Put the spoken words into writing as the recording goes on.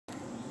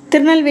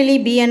Tirunelveli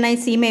Bni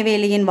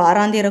Cmyveliயின்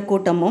வாராந்திர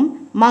கூட்டமும்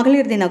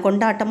மகளிர் தின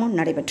கொண்டாட்டமும்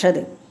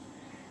நடைபெற்றது.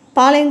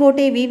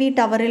 பாளையங்கோட்டை விவி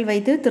டவரில்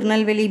வைத்து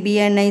திருநெல்வேலி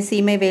Bni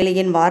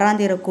Cmyveliயின்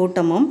வாராந்திர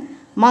கூட்டமும்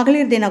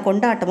மகளிர் தின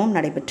கொண்டாட்டமும்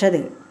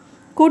நடைபெற்றது.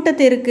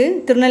 கூட்டத்திற்கு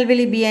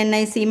திருநெல்வேலி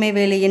Bni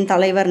Cmyveliயின்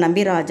தலைவர்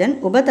நம்பிராஜன்,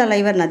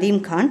 உபதலைவர்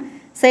நதீம்கான்,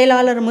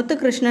 செயலாளர்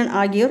முத்துகிருஷ்ணன்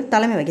ஆகியோர்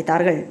தலைமை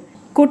வகித்தார்கள்.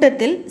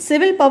 கூட்டத்தில்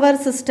சிவில்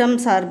பவர் சிஸ்டம்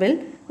சார்பில்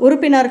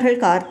உறுப்பினர்கள்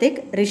கார்த்திக்,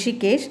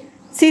 ரிஷிகேஷ்,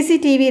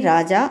 CCTV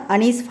ராஜா,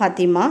 அனீஸ்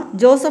ஃபாத்திமா,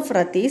 ஜோசப்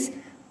ரத்தீஸ்,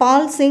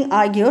 பால் சிங்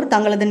ஆகியோர்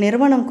தங்களது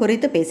நிறுவனம்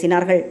குறித்து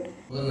பேசினார்கள்.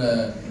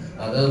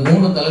 அதாவது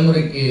 3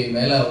 தலைமுறைக்கு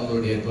மேல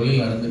அவங்களுடைய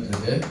தொழில் நடந்துட்டு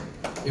இருக்கு.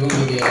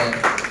 இவங்களுடைய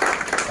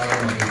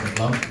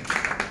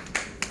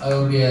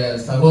அவருடைய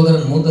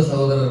சகோதரர், மூத்த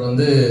சகோதரர்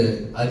வந்து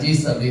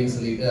அஜீஸ் அப்படின்னு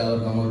சொல்லிட்டு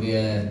அவர் நம்மளுடைய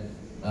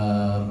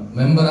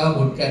மெம்பரா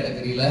வுட்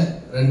கேட்டகரியில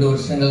 2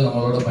 வருஷங்கள்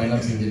நம்மளோட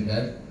பயணம்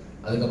செஞ்சிருக்கார்.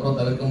 அதுக்கப்புறம்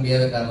தவிர்க்க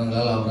முடியாத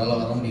காரணங்களால் அவரால்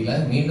வர முடியல.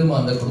 மீண்டும்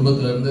அந்த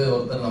குடும்பத்துல இருந்து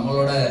ஒருத்தர்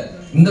நம்மளோட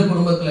இந்த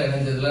குடும்பத்துல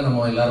இணைஞ்சதுல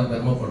நம்ம எல்லாரும்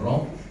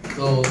பெருமைப்படுறோம்.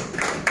 ஸோ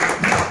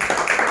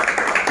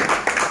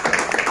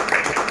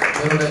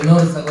இவரோட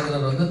இன்னொரு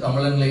சகோதரர் வந்து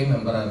தமிழன்லையும்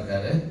மெம்பரா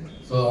இருக்காரு.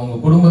 ஸோ அவங்க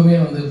குடும்பமே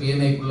வந்து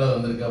Bniக்குள்ள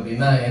வந்திருக்கு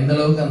அப்படின்னா எந்த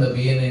அளவுக்கு அந்த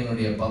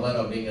Bniனுடைய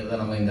பவர்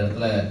அப்படிங்கிறத நம்ம இந்த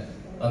இடத்துல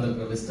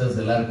வந்திருக்கிற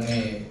விசிட்டர்ஸ்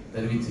எல்லாருக்குமே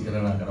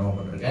தெரிவிச்சுக்கிறேன், நான்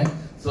கடமைப்பட்டிருக்கேன்.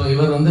 ஸோ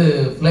இவர் வந்து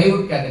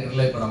ஃப்ளைவுட்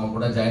கேட்டகரியில் இப்போ நம்ம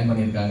கூட ஜாயின்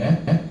பண்ணியிருக்காங்க.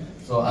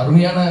 ஸோ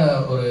அருமையான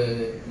ஒரு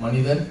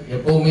மனிதர்.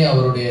 எப்பவுமே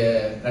அவருடைய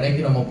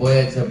கடைக்கு நம்ம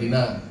போயாச்சு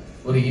அப்படின்னா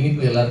ஒரு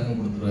இனிப்பு எல்லாருக்கும்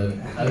கொடுத்துருவாரு.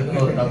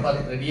 அதுக்குன்னு ஒரு டப்பா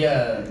ரெடியா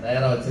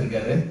தயாரா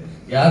வச்சிருக்காரு.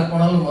 யார்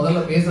போனாலும்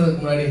முதல்ல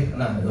பேசுறதுக்கு முன்னாடி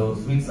ஏதோ ஒரு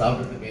ஸ்வீட்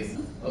சாப்பிட்டு பேசு,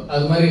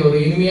 அது மாதிரி ஒரு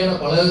இனிமையான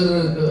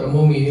பழகுறதுக்கு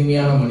ரொம்பவும்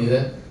இனிமையான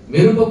மனிதர்.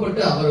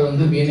 விருப்பப்பட்டு அவர்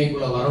வந்து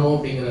Bniக்குள்ள வரணும்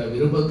அப்படிங்கிற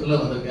விருப்பத்துல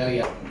வந்திருக்காரு.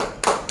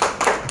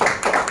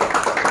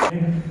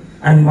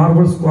 அண்ட்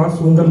மார்பிள்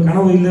ஸ்குவாட்ஸ் உங்கள்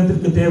கனவு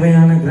இல்லத்திற்கு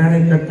தேவையான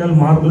கிரானைட் கற்கள்,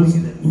 marbles,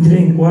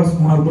 engineering quartz,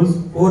 marbles,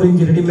 4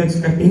 inch readymade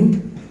cutting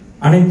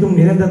அனைத்தும்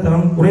நிறைந்த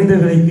தரம், குறைந்த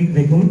விலைக்கு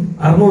கிடைக்கும்.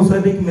 600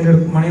 சதவீதம் மேல்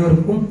எடுக்கும்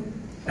அனைவருக்கும்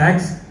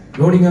tax,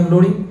 loading and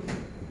loading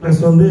plus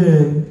வந்து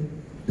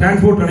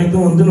டிரான்ஸ்போர்ட்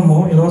அனைத்தும் வந்து நம்ம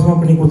இலவசமாக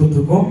பண்ணி கொடுத்துட்டு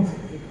இருக்கோம்.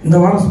 இந்த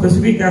வாரம்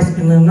ஸ்பெசிஃபிக்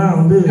டாஸ்க் என்னன்னா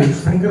வந்து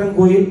சங்கரன்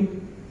கோயில்,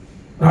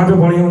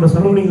 ராஜபாளையம்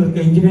சரௌண்டிங்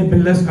இருக்க engineer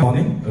pillars.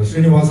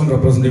 Srinivasan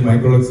representing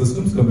மைக்ரோலெக்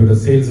systems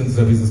computer sales and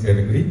services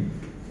category.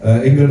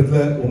 எங்க இடத்துல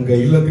உங்க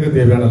இல்லத்துக்கு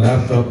தேவையான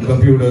லேப்டாப்,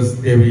 கம்ப்யூட்டர்ஸ்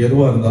தேவை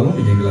எதுவா இருந்தாலும்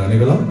நீங்க எங்களை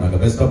அணுகலாம். நாங்க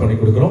பெஸ்டா பண்ணி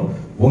கொடுக்குறோம்.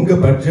 உங்க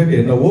பட்ஜெட்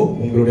என்னவோ,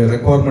 உங்களுடைய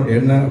ரெக்குவயர்மெண்ட்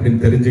என்ன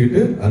அப்படின்னு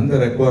தெரிஞ்சுக்கிட்டு அந்த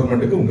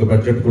ரெக்குவயர்மெண்ட்டுக்கு உங்க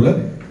பட்ஜெட்டுக்குள்ள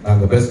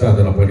நாங்க பெஸ்டா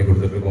அதை நம்ம பண்ணி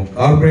கொடுத்துட்டு இருக்கோம்.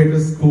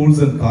 கார்பரேட்டர்ஸ்,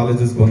 ஸ்கூல்ஸ் அண்ட்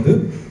காலேஜஸ்க்கு வந்து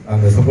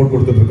நாங்க சப்போர்ட்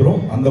கொடுத்துட்டு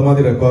இருக்கிறோம். அந்த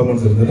மாதிரி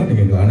ரெக்குவயர்மெண்ட்ஸ் இருந்ததுன்னா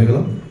நீங்க எங்களை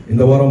அணுகலாம்.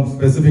 இந்த வாரம்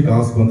ஸ்பெசிபிக்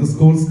ஆஸ்க் வந்து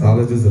ஸ்கூல்ஸ்,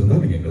 காலேஜஸ்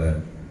இருந்தா நீங்க எங்களை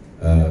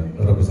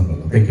ரெப்ரசென்ட்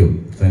பண்ணலாம். தேங்க்யூ.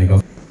 Signing off.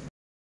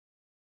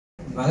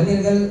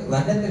 மகளிர்கள்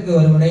வருடத்திற்கு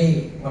ஒரு முறை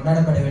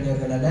கொண்டாடப்பட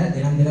வேண்டியவர்கள் அல்ல,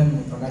 தினம் தினம்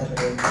கொண்டாடப்பட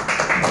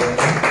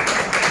வேண்டியவர்கள்.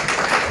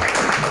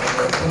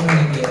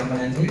 ரொம்ப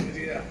நன்றி.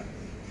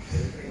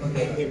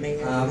 ஓகே,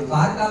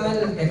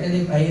 பார்க்காமல் கெட்டதை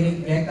பயிர்,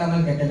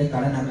 கேட்காமல் கெட்டதை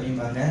கடன்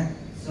அப்படிம்பாங்க.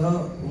 ஸோ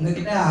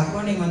உங்ககிட்ட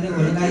அக்கௌண்டிங் வந்து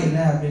ஒழுங்கா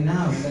இல்லை அப்படின்னா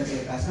உங்களுக்கு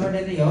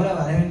கஸ்டமர்லேருந்து எவ்வளோ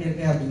வர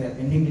வேண்டியிருக்கு அப்படிங்கிற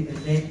பெண்டிங்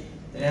டீட்டெயில்ஸே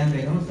தெரியாமல்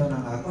போயிடும். ஸோ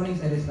நாங்கள்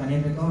அக்கௌண்டிங் சர்வீஸ்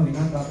பண்ணிட்டு இருக்கோம்.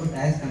 Vinod Babu,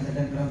 tax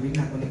consultant from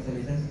win accounting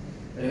services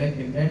private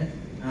limited.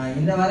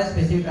 இந்த வார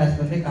ஸ்பெசிஃபிக்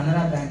டாஸ்க் வந்து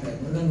கனரா பேங்க்ல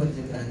முருகன்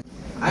குறிச்சிருக்காங்க.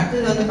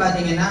 அடுத்தது வந்து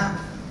பாத்தீங்கன்னா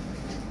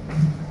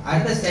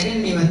அடுத்த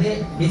செகண்ட் நீ வந்து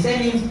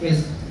டிசைனிங்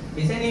ஸ்கில்ஸ்.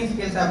 டிசைனிங்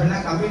ஸ்கில்ஸ் அப்படின்னா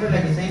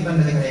கம்ப்யூட்டர்ல டிசைன்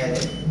பண்றது கிடையாது.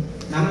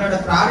 நம்மளோட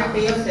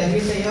ப்ராடக்ட்டையோ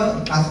சர்வீஸையோ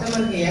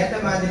கஸ்டமருக்கு ஏற்ற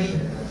மாதிரி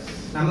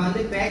நம்ம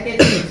வந்து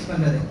பேக்கேஜ் ஃபிக்ஸ்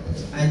பண்றது.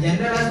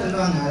 ஜென்ரலா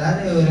சொல்லுவாங்க,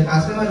 அதாவது ஒரு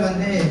கஸ்டமர்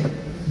வந்து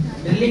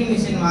ட்ரில்லிங்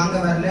மிஷின் வாங்க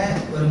வரல,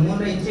 ஒரு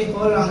 3 இன்ச்சு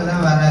ஹோல் வாங்க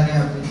தான் வர்றாங்க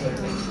அப்படின்னு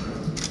சொல்லிட்டு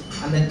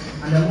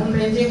அந்த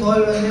 3 இன்ச்சு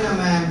ஹோல் வந்து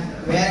நம்ம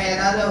வேற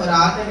ஏதாவது ஒரு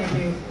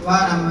ஆல்டர்னேட்டிவா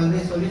நம்ம வந்து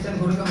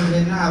சொல்யூஷன் கொடுக்க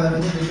முடியுதுன்னா அவர்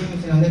வந்து ட்ரில்லிங்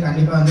மிஷின் வந்து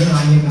கண்டிப்பா வந்து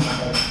வாங்கியிருக்க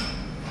மாட்டார்.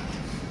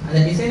 அந்த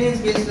டிசைனிங்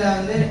ஸ்கில்ஸ்ல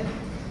வந்து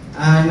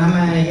நம்ம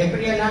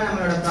எப்படியெல்லாம்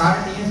நம்மளோட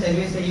ப்ராடக்டையும்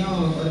சர்வீஸையும்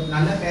ஒரு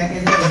நல்ல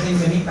பேக்கேஜா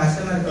டிசைன் பண்ணி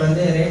கஸ்டமருக்கு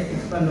வந்து ரேட்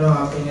ஃபிக்ஸ் பண்றோம்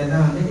அப்படிங்கிறது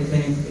தான் வந்து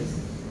டிசைனிங் ஸ்கில்ஸ்.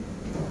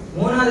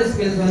 3வது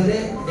ஸ்கில்ஸ் வந்து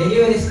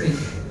டெலிவரி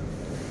ஸ்கில்ஸ்.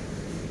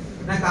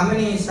 நான்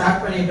கம்பெனி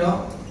ஸ்டார்ட் பண்ணிட்டோம்,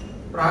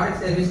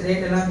 ப்ராடக்ட் சர்வீஸ்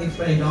ரேட் எல்லாம் ஃபிக்ஸ்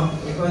பண்ணிட்டோம்.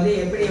 இப்போ வந்து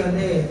எப்படி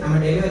வந்து நம்ம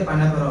டெலிவர்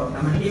பண்ண போகிறோம்,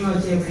 நம்ம டீமை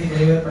வச்சு எப்படி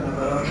டெலிவர் பண்ண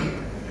போகிறோம்,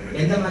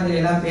 எந்த மாதிரி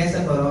எல்லாம் பேச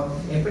போகிறோம்,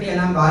 எப்படி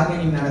எல்லாம்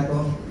பார்கெனிங்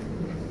நடக்கும்.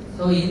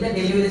 ஸோ இந்த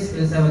டெலிவரி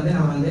ஸ்கில்ஸை வந்து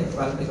நம்ம வந்து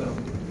வளர்த்துக்கிறோம்.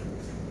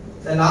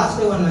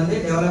 லாஸ்ட் ஒன் வந்து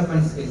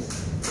டெவலப்மெண்ட் ஸ்கில்ஸ்.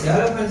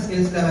 டெவலப்மெண்ட்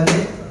ஸ்கில்ஸில் வந்து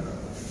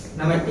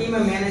நம்ம டீமை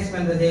மேனேஜ்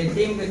பண்ணுறது,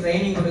 டீமுக்கு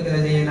ட்ரைனிங்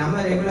கொடுக்கறது,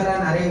 நம்ம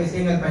ரெகுலராக நிறைய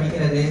விஷயங்கள்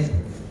படிக்கிறது,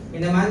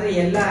 இந்த மாதிரி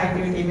எல்லா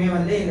ஆக்டிவிட்டியுமே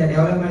வந்து இந்த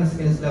டெவலப்மெண்ட்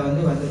ஸ்கில்ஸில்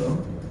வந்து வந்துடும்.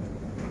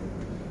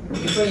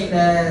 இப்போ இந்த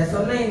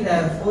சொன்ன இந்த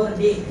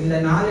 4D, இந்த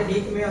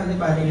 4Dக்குமே வந்து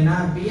பாத்தீங்கன்னா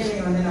Bni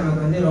வந்து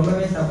நமக்கு வந்து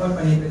ரொம்பவே சப்போர்ட்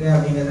பண்ணிட்டு இருக்கு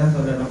அப்படிங்கறத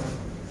சொல்லணும்.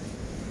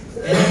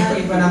 ஏன்னா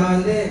இப்போ நம்ம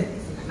வந்து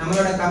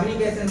நம்மளோட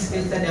கம்யூனிகேஷன்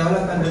ஸ்கில்ஸை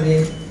டெவலப் பண்றது,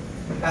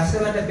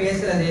 கஸ்டமர்கிட்ட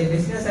பேசுறது,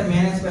 பிசினஸை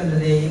மேனேஜ்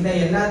பண்றது, இந்த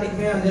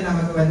எல்லாத்துக்குமே வந்து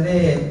நமக்கு வந்து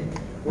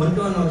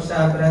 1-to-1 work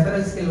shop,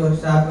 referral skill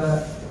work shop,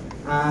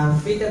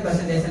 feature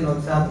presentation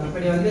work shop,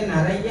 இப்படி வந்து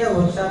நிறைய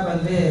ஒர்க் ஷாப்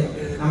வந்து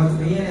நமக்கு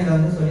Bniல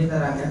வந்து சொல்லி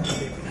தராங்க.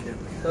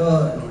 ஸோ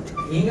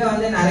இங்கே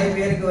வந்து நிறைய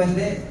பேருக்கு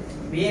வந்து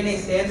பிஎன்ஐ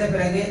சேர்ந்த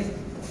பிறகு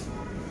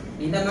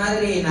இந்த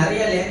மாதிரி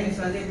நிறைய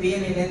லேர்னிங்ஸ் வந்து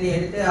பிஎன்ஐலேருந்து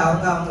எடுத்து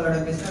அவங்களோட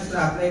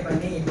பிஸ்னஸில் அப்ளை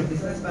பண்ணி இப்போ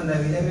பிஸ்னஸ் பண்ணுற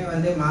விதமே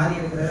வந்து மாறி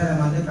இருக்கிறத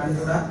நம்ம வந்து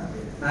கண்கூடா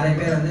நிறைய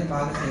பேர் வந்து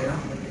பார்க்க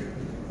செய்கிறோம்.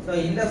 ஸோ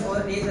இந்த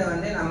 4 Ds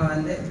வந்து நம்ம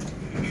வந்து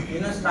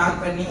இன்னும்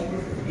ஸ்டார்ட் பண்ணி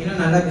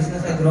இன்னும் நல்லா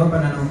பிஸ்னஸை க்ரோ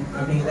பண்ணணும்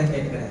அப்படிங்கிறத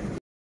கேட்குறேன்.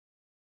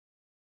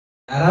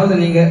 யாராவது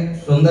நீங்கள்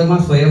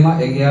சொந்தமாக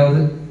சுயமாக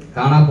எங்கேயாவது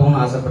காணா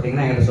போகணும்னு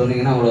ஆசைப்பட்டீங்கன்னா என்கிட்ட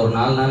சொன்னீங்கன்னா உங்களை ஒரு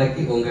 4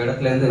 நாளைக்கு உங்கள்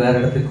இடத்துலேருந்து வேறு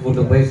இடத்துக்கு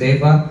கூட்டு போய்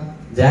சேஃபாக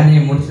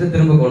ஜேர்னியை முடிச்சுட்டு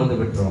திரும்ப கொண்டு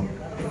வந்து விட்டுருவோம்.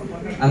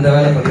 அந்த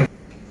வேலை பண்ணி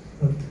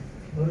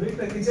ஒரு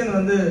வீட்டில் கிச்சன்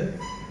வந்து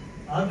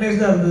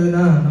ஆர்கனைஸ்டாக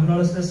இருந்ததுன்னா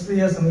நம்மளால ஸ்ட்ரெஸ்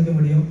ஃப்ரீயாக சமைக்க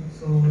முடியும்.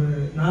 ஸோ ஒரு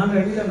 4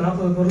 அடியில்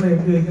 40 பொருளை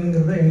எப்படி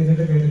வைக்கணுங்கிறத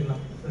எங்ககிட்ட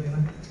கேட்டுக்கலாம். சரிங்களா?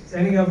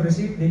 சைனிங் ஆஃப்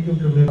ரெசிப்ட்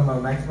டிக்யூப்டபிள் நம்ம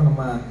மேக்ஸிமம்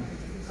நம்ம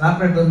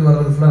கார்பரேட்லேருந்து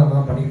வர்றது ஃபுல்லாக நம்ம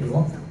தான் பண்ணிக்கிட்டு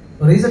இருக்கோம்.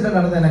 இப்போ ரீசெண்டாக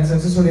நடந்த எனக்கு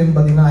சக்ஸஸ் ஸ்டோரின்னு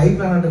பார்த்தீங்கன்னா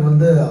iPlanet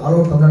வந்து ஆல்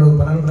ஓவர் தமிழ்நாடு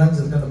 12 பிரான்ச்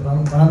இருக்குது. அந்த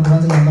 12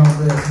 பிரான்ச்சில் வந்து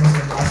வந்து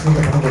லாஸ்ட்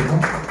வீக்கில் பண்ண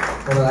கொடுத்தோம்.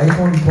 ஒரு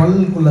iPhone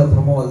 12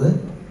 ப்ரொமோ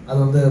அது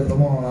வந்து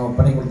ப்ரொமோ நான்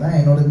பண்ணி கொடுத்தேன்.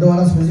 என்னோட இந்த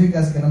வாரம் ஸ்பெசிஃபிக்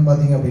டாஸ்க் என்னன்னு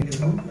பார்த்தீங்க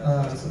அப்படின்னா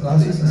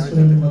லாஸ்ட் சக்ஸஸ்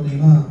ஸ்டோரி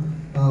பார்த்தீங்கன்னா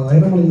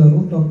வைரமலையில்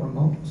ரூட் டாப்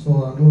பண்ணோம். ஸோ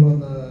அங்கே ஒரு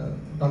அந்த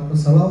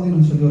டாக்டர்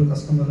சலாவுதீன் சொல்லி ஒரு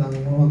கஸ்டமர் அங்கே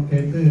மூலமாக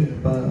கேட்டு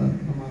இப்போ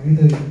நம்ம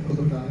வீடு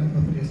கொடுத்துருக்காங்க.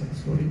 பெரிய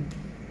சக்ஸஸ் ஸ்டோரி.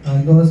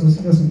 இந்த வாரம்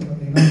ஸ்பெசிஃபிக் டாஸ்க்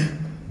பார்த்தீங்கன்னா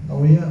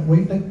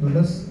ஒய்டெக்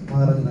பில்டர்ஸ்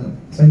மகாராஜ் நகர்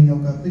சைனிங்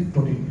ஆஃப் கார்த்திக்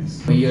 14 days.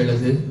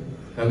 மெய்யழகு,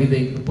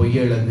 கவிதைக்கு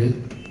பொய்யழகு,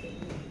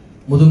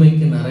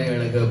 முதுமைக்கு நிறைய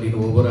அழகு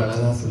அப்படின்னு ஒவ்வொரு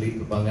அழகாக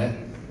சொல்லிட்டு இருப்பாங்க.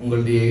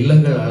 உங்களுடைய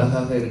இல்லங்கள்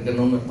அழகாக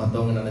இருக்கணும்னு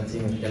மற்றவங்க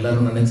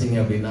எல்லாரும் நினைச்சிங்க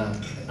அப்படின்னா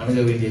அணுக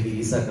வேண்டியது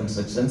ஈசா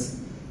கன்ஸ்ட்ரக்ஷன்ஸ்.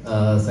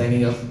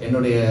 சைனிங் ஆஃப்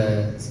என்னுடைய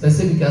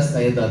ஸ்பெசிஃபிக்காக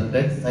Syed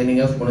architect.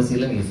 Signing off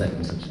Gunaseelan ஈசா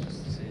கன்ஸ்ட்ரக்ஷன்ஸ்.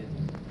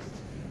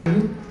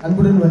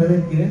 அன்புடன்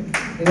வரவேற்கிறேன்.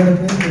 என்னோட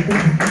பேர்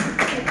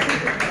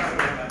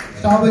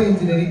ஸ்ட்ராபெரி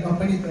இன்ஜினியரிங்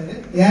கம்பெனி பேர்.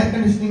 ஏர்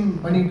கண்டிஷனிங்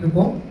பண்ணிட்டு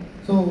இருக்கோம்.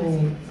 ஸோ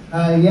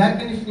ஏர்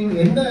கண்டிஷனிங்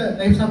எந்த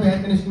டைப்ஸ் ஆஃப்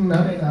ஏர்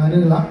கண்டிஷனிங்னாலும் எனக்கு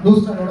அணுகலாம். Blue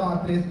ஸ்டாரோட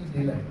authorised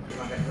dealer.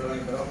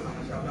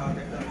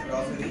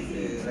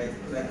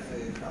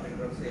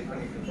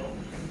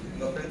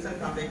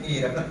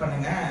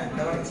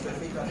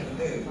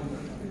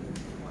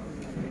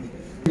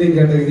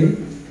 Category.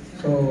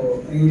 So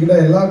எங்ககிட்ட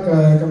எல்லா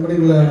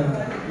கம்பெனியில்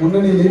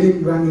முன்னணி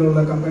லீடிங் பிராண்டில்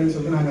உள்ள கம்பெனிஸ்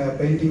வந்து நாங்கள்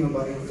பெயிண்டிங்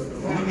பண்ணி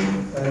கொடுத்துட்ருக்கோம்.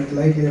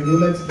 லைக்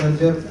நியூலெக்ஸ்,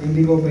 பர்ஜர்,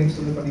 இண்டிகோ பெயிண்ட்ஸ்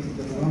வந்து பண்ணி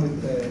கொடுத்துட்ருக்கோம்.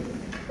 வித்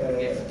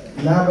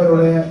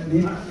லேபரோட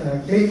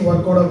கிளீன்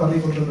ஒர்க்கோட பண்ணி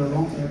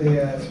கொடுத்துட்ருக்கோம். என்னுடைய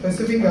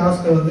ஸ்பெசிஃபிக்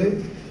காஸ்ட் வந்து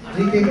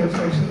GK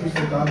கன்ஸ்ட்ரக்ஷன்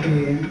மிஸ்டர்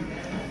கார்த்திகேயன்.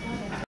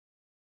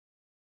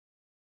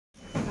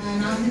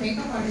 நான் வந்து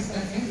மேக்கப்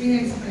ஆர்டிஸ்டாக இருக்கேன்.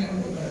 ஃப்ரீலான்ஸ் பண்ணி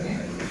கொடுத்துருக்கேன்.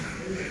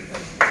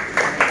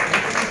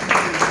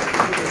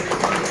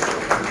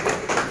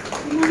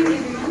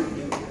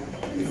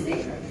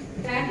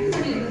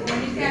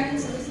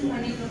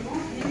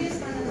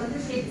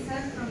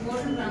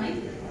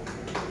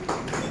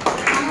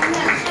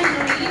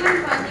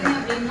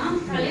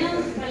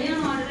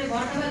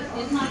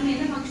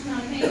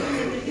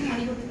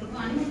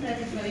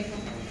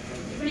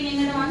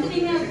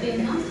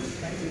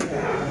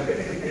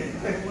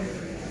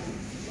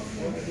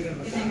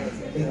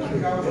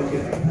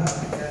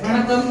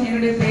 வணக்கம்,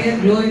 என்னுடைய பெயர்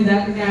க்ளோரிந்தா.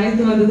 என்னை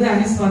அழைத்து வந்தது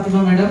அனிஸ்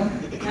பாத்திமா மேடம்.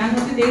 நாங்கள்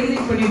வந்து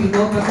டெய்லரிங் பண்ணிட்டு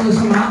இருக்கோம் 10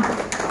 வருஷமா.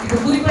 இப்போ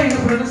குறிப்பாக என்ன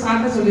ப்ராடக்ட்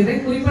ஸ்டார்ட்டாக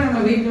சொல்லிடுறேன். குறிப்பாக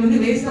நம்ம வீட்டில்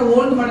வந்து வேஸ்ட்டாக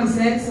ஓல்டு மாடல்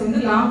சேரீஸ் வந்து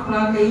லாங்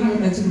ஃப்ராக் எல்லாம்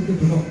நாங்கள் தச்சு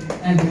கொடுத்துட்டு இருக்கோம்.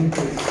 நன்றி.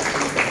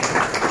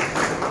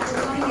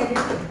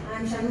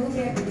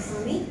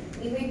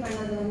 இன்வைட்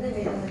பண்ணது வந்து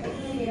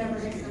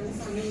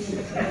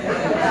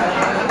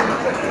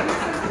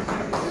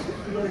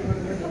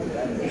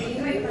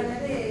இன்வைட்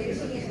பண்ணது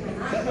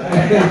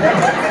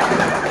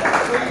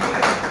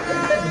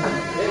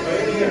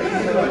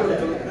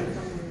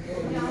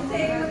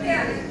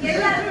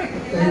எல்லாருமே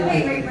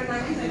இன்வைட்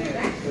பண்ணாங்கன்னு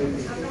சொல்லிடுறேன்.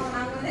 அப்புறம்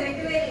நாங்கள் வந்து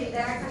ரெகுலர்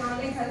டேரக்ட்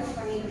ஆன்லைன் சர்வீஸ்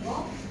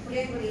பண்ணியிருக்கோம்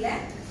புளியங்குடியில்.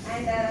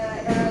 And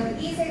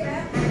e-Sevai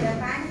and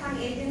pan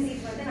fund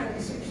agencies வந்து நாங்கள்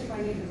டிஸ்ட்ரிபியூஷன்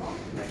பண்ணிட்டு இருக்கோம்.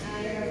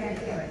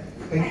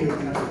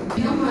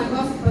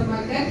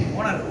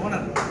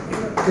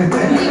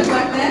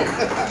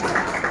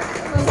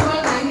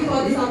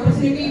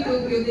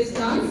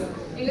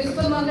 எங்க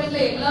சூப்பர் மார்க்கெட்ல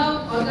எல்லா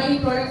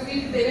ஆர்கானிக் ப்ராடக்ட்ஸ்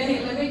வீட்டுக்கு தேவையான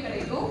எல்லாமே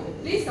கிடைக்கும்.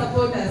 Please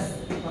support us.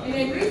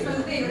 என்னோட ப்ளீஸ்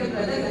வந்து என்னோட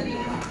பிரதர் நதி.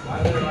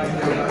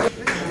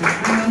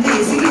 நாங்கள் வந்து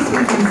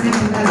எஜுகேஷன்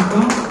கன்சல்டண்டாக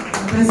இருக்கோம்.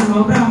 ப்ளஸ்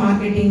மோப்ரா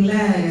மார்க்கெட்டிங்கில்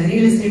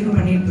ரியல் எஸ்டேட்டும்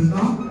பண்ணிட்டு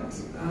இருக்கோம்.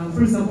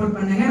 ஃபுல் சப்போர்ட்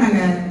பண்ணுங்க.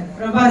 நாங்கள்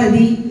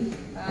பிரபாரதி,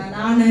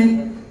 நான்,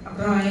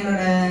 அப்புறம்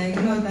என்னோட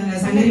இன்னொருத்தங்க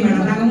சங்கரி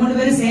மேடம், நாங்கள் 3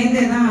 பேரும்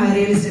சேர்ந்தே தான்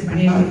ரியல் எஸ்டேட்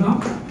பண்ணிட்டு இருக்கோம்.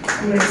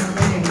 உங்களோட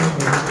சப்போர்ட்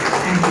எங்களுக்கு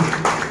தேங்க்யூ.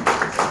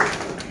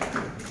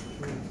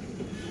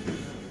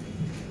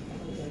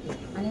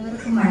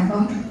 அனைவருக்கும்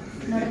வணக்கம்.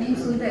 என்னோட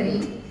நேம் சுந்தரி.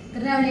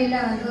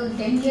 திருநெல்வேலியில் வந்து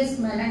 10 இயர்ஸ்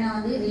மேலே நான்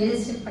வந்து ரியல்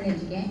எஸ்டேட்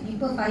பண்ணிட்டு இருக்கேன்.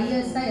 இப்போ 5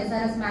 இயர்ஸ் தான்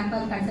SRS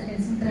மேன்பவர்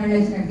கன்சல்டன்சி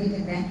திருநெல்வேலி நடத்திட்டு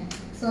இருக்கேன்.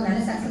 ஸோ நல்ல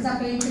சக்ஸஸாக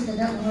போயிட்டு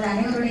இருக்குது. உங்களோட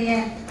அனைவருடைய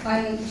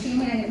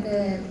விஷயமே எனக்கு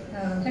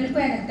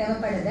ஹெல்ப்பும் எனக்கு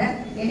தேவைப்படுது.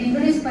 என்னை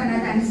இன்ட்ரடியூஸ்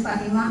பண்ணது அனிஸ்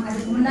பாத்திமா.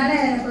 அதுக்கு முன்னால்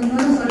எனக்கு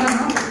இன்னொன்று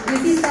சொல்லணும்.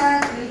 ரிஷி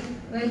sir,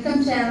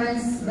 welcome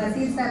travels,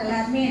 Basheer sir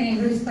எல்லாருமே என்னை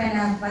இன்ட்ரடியூஸ்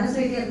பண்ண வர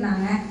சொல்லிட்டே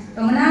இருந்தாங்க.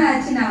 ரொம்ப நாள்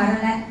ஆச்சு நான்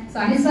வரலை. ஸோ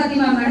அனிஸ்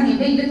பாத்திமா மேடம்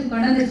எப்படி இழுத்து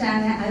கொண்டு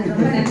வந்துட்டாங்க. அது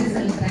ரொம்ப நன்றி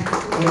சொல்லிக்கிறேன்.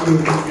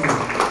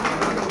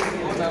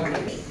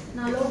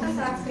 நான் லோட்டஸ்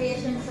ஆர்ட்ஸ்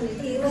கிரியேஷன்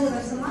சொல்லிட்டு 20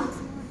 வருஷமா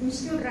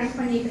இன்ஸ்டியூட் ரன்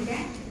பண்ணிட்டு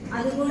இருக்கேன்.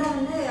 அது கூட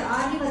வந்து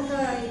ஆரி ஒர்க்கு,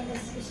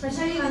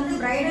 ஸ்பெஷலி வந்து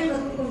பிரைடல்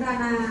ஒர்க்கு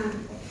உண்டான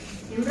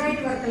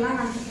எம்ப்ராய்டரி ஒர்க்கெல்லாம்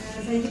நான்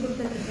செஞ்சு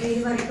கொடுத்துட்ருக்கேன்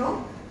இது வரைக்கும்.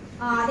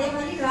 அதே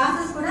மாதிரி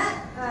கிளாஸஸ் கூட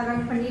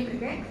ரன் பண்ணிட்டு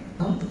இருக்கேன்.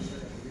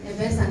 என்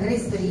பேர்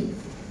Sankareswari.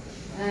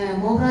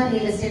 Moga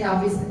real estate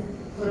office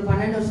ஒரு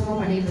 12 வருஷமாக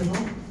பண்ணிட்டு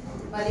இருக்கோம்.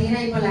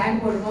 பார்த்தீங்கன்னா இப்போ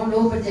லேண்ட் போட்டிருக்கோம்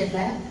லோ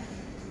பட்ஜெட்டில்.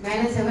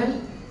 மேலே செவல்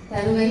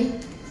தருவை,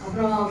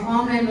 அப்புறம்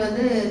ஃபார்ம் லேண்ட்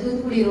வந்து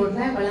தூத்துக்குடி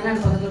ரோட்டில் வளநாடு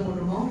பக்கத்தில்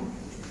போட்டிருக்கோம்.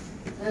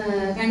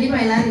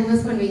 கண்டிப்பாக எல்லாரும்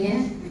இன்வெஸ்ட் பண்ணுவீங்க.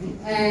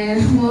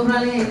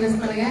 மோகராலையும்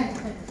இன்வெஸ்ட் பண்ணுங்க.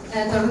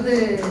 தொடர்ந்து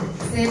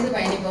சேர்ந்து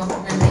பயணிப்போம்.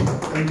 நன்றி.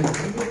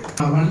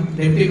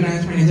 Deputy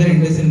branch manager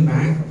IndusInd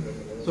bank.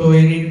 So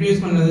என்னை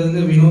இன்ட்ரடியூஸ் பண்ணது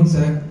வந்து வினோத்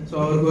சார். ஸோ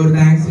அவருக்கு ஒரு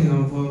தேங்க்ஸ்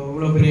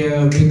இவ்வளோ பெரிய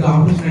பிக்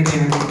ஆப்பர்ச்சுனிட்டி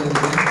எனக்கு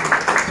கொடுத்ததுக்கு.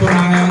 ஸோ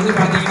நாங்கள் வந்து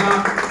பார்த்தீங்கன்னா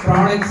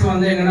ப்ராடக்ட்ஸ்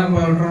வந்து என்னென்ன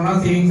பண்ணுறோம்னா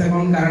savings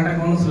account, current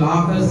accounts,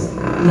 lockers,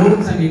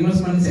 loans and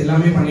investments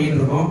எல்லாமே பண்ணிட்டு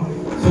இருக்கோம்.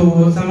 So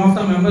some of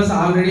the members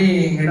already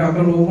எங்கள்கிட்ட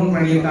அக்கௌண்ட் ஓப்பன்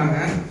பண்ணியிருக்காங்க.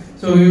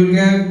 So you will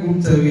get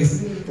good service.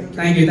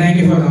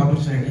 Thank you for the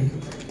opportunity.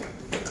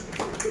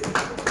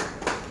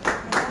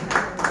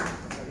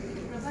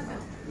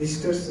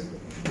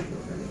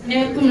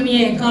 அனைவருக்கும் இனிய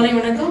காலை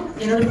வணக்கம்.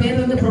 என்னோட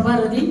பேர் வந்து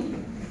பிரபாரதி.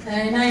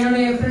 நான்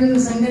என்னுடைய ஃப்ரெண்ட்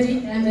சங்கரி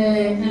அண்ட்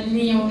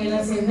நளினி அவங்க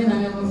எல்லாம் சேர்ந்து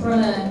நாங்கள்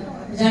மஃப்ரோல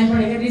ஜாயின்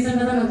பண்ணியிருக்கேன்.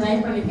 ரீசெண்டாக தான் நான்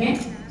ஜாயின் பண்ணியிருக்கேன்.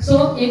 ஸோ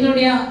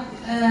எங்களுடைய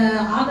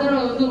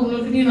ஆதரவை வந்து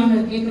உங்கள்கிட்டையும்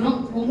நாங்கள் கேட்குறோம்.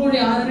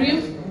 உங்களுடைய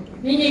ஆதரவையும்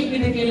நீங்கள்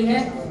எங்ககிட்ட கேளுங்க.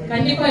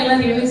 கண்டிப்பாக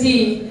எல்லாரும் எழுச்சி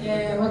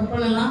ஒர்க்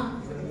பண்ணலாம்.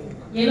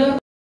 எல்லோரும்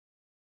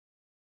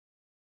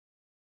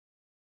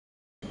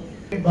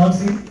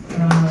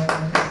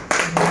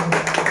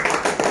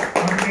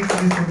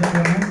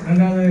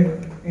ரெண்டாவது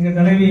எங்கள்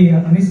தலைவி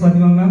Anees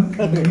Fathima ma'am,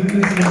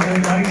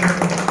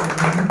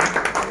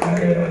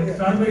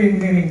 strawberry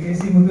engineering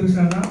கேசி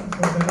முத்துகிருஷ்ணா,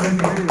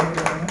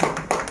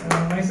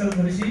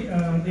 மைசெல்ஃப் ரிஷி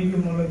டிபி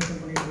மூலம்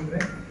பண்ணிட்டு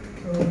இருக்கிறேன்.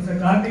 ஸோ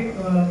மிஸ்டர் கார்த்திக்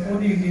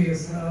கோடி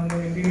இன்டீரியர்ஸ், அவங்க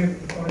இன்டீரியர்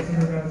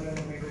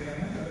ப்ராடக்ட்ஸ் பண்ணிட்டு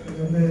இருக்காங்க. இது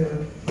வந்து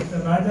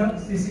மிஸ்டர் ராஜா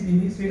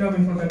சிசிடிவி, ஸ்ரீராம்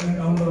இன்ஃபோ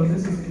டெக்னிக், அவங்க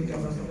வந்து சிசிடிவி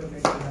கேமரா பண்ணிட்டு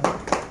இருக்காங்க.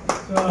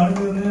 ஸோ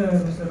அடுத்து வந்து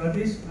mister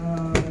Ratheesh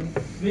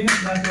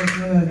Venus class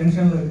works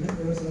ஜங்ஷனில் இருக்குது,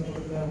 விவசாய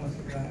பக்கத்தில் அவங்க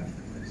சொல்கிறாங்க.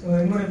 ஸோ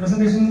எங்களுடைய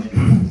ப்ரெசன்டேஷன்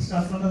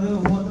ஸ்டார்ட் பண்ணுறது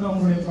ஒவ்வொருத்தரும்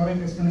அவங்களுடைய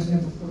ப்ராடக்ட்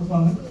எக்ஸ்பிளனேஷன்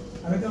கொடுப்பாங்க.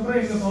 அதுக்கப்புறம்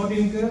எங்கள்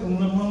பவுட்டிங்க்கு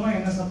உங்கள் மூலமாக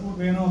என்ன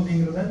சப்போர்ட் வேணும்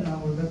அப்படிங்கிறத நான்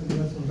உங்களுக்கு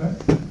தெளிவாக சொல்கிறேன்.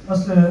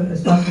 ஃபர்ஸ்ட்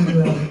ஸ்டார்ட்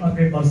பண்ணுறது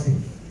architect policy.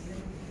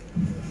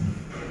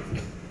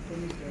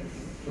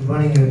 Good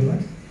morning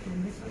everyone.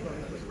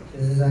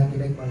 This is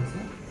architect policy.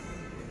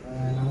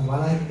 நாங்கள்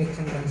வால்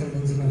ஆர்கிடெக்சர்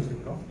கன்சல்டன்சின்னு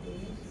வச்சுருக்கோம்.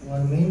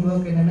 ஒரு மெயின்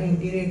ஒர்க் என்னென்னா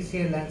இன்டீரியர்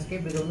எக்ஸ்டீரியர்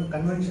லேண்ட்ஸ்கேப். இது வந்து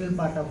conventional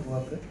part of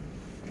work.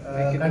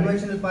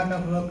 Conventional part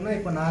of ஒர்க்னால்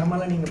இப்போ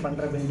நார்மலாக நீங்கள்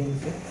பண்ணுற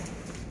பில்டிங்ஸு.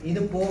 இது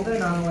போக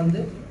நாங்கள் வந்து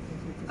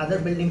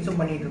அதர் பில்டிங்ஸும்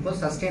பண்ணிகிட்ருக்கோம்.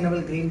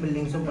 சஸ்டைனபிள் க்ரீன்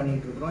பில்டிங்ஸும்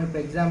பண்ணிகிட்ருக்கோம். இப்போ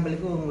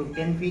எக்ஸாம்பிளுக்கு உங்களுக்கு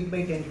 10 feet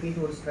by 10 feet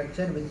ஒரு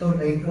ஸ்ட்ரக்சர்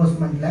வித்தவுட்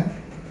என்ஃபோர்ஸ்மெண்ட்டில்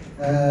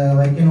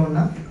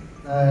வைக்கணுன்னா,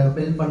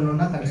 பில்ட்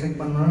பண்ணணுன்னா, கன்ஸ்ட்ரக்ட்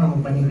பண்ணணுன்னா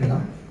நம்ம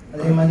பண்ணிக்கலாம்.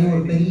 அதே மாதிரி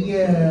ஒரு பெரிய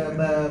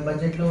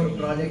பட்ஜெட்டில் ஒரு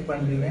ப்ராஜெக்ட்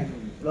பண்ணுறீங்க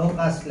லோ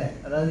காஸ்ட்டில்,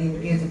 அதாவது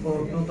இன்கேஸ் இப்போ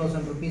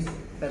 2000 rupees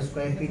per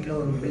square feetல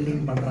ஒரு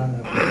பில்டிங் பண்ணுறாங்க,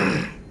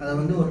 அதை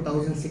வந்து ஒரு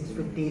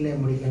 1650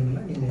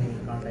 முடிக்கணும்னா நீங்கள்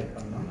கான்டாக்ட்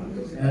பண்ணலாம்.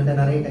 எங்கள்கிட்ட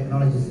நிறைய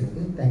டெக்னாலஜிஸ்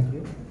இருக்குது.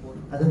 தேங்க்யூ.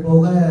 அது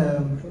போக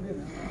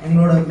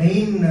எங்களோட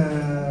மெயின்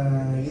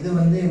இது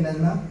வந்து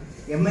என்னென்னா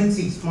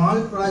எம்என்சி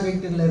ஸ்மால்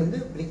ப்ராஜெக்டுலேருந்து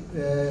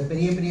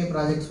பெரிய பெரிய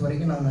ப்ராஜெக்ட்ஸ்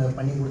வரைக்கும் நாங்கள்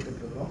பண்ணி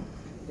கொடுத்துட்ருக்கோம்.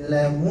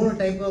 இதில் 3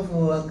 டைப் ஆஃப்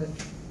ஒர்க்.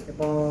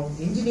 இப்போ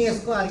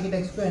இன்ஜினியர்ஸ்க்கும்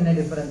ஆர்கிடெக்ட்ஸ்க்கும் என்ன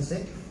டிஃப்ரென்ஸு?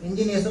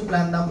 இன்ஜினியர்ஸும்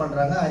பிளான் தான்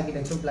பண்ணுறாங்க,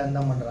 ஆர்கிடெக்ட்ஸும் பிளான்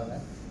தான் பண்ணுறாங்க.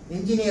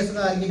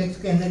 இன்ஜினியர்ஸுக்கும்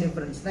ஆர்கிடெக்ட்ஸ்க்கும் என்ன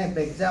டிஃப்ரென்ஸ்னால்,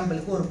 இப்போ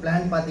எக்ஸாம்பிளுக்கு ஒரு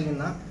பிளான்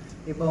பார்த்தீங்கன்னா,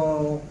 இப்போ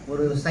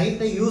ஒரு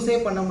சைட்டை யூஸே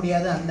பண்ண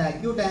முடியாது அந்த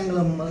அக்யூட்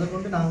ஆங்கிளை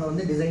முதற்கொண்டு நாங்கள்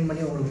வந்து டிசைன்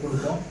பண்ணி உங்களுக்கு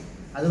கொடுப்போம்.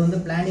 அது வந்து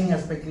பிளானிங்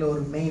ஆஸ்பெக்டில்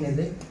ஒரு மெயின்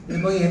இது. இது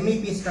போய்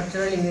எம்இபி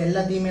ஸ்ட்ரக்சரல் இது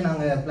எல்லாத்தையுமே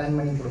நாங்கள் பிளான்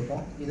பண்ணி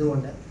கொடுப்போம். இது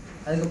ஒன்று.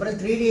 அதுக்கப்புறம்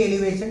 3D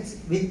elevations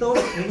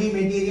without any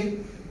material.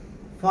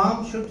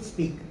 Form should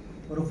speak.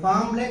 ஒரு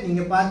ஃபார்மில்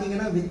நீங்கள்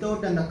பார்த்தீங்கன்னா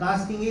வித்தவுட் அந்த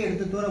காஸ்டிங்கே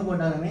எடுத்து தூர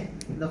போட்டாலுமே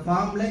இந்த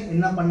ஃபார்மில்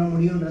என்ன பண்ண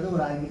முடியுன்றது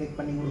ஒரு ஆர்கிடெக்ட்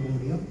பண்ணி கொடுக்க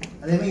முடியும்.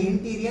 அதேமாதிரி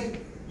இன்டீரியர்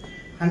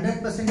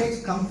 100%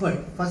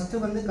 கம்ஃபர்ட்.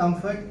 ஃபஸ்ட்டு வந்து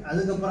கம்ஃபர்ட்,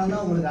 அதுக்கப்புறம்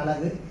தான் உங்களுக்கு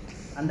அழகு.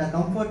 அந்த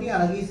கம்ஃபர்ட்டையும்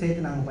அழகையும்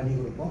சேர்த்து நாங்கள் பண்ணி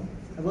கொடுப்போம்.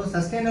 அப்போ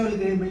சஸ்டைனபிள்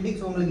கிரீன்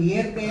பில்டிங்ஸ் உங்களுக்கு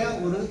இயற்கையாக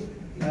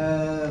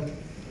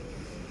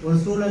ஒரு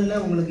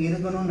சூழலில் உங்களுக்கு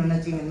இருக்கணும்னு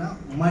நினச்சிங்கன்னா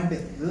மட்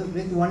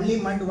வித் ஒன்லி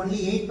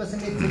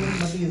 8%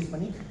 சிமெண்ட் மட்டும் யூஸ்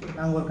பண்ணி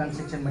நாங்கள் ஒரு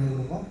கன்ஸ்ட்ரக்ஷன் பண்ணி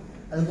கொடுப்போம்.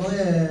 அதுபோக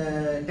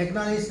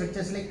technology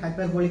structures like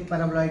hyperbolic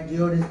பரபலாய்ட்,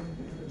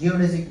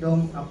 geodesic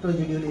டோம், அப்டோ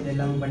ஜெடியூல் இது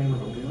எல்லாமே பண்ணி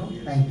கொடுத்துருக்கோம்.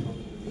 தேங்க்யூ.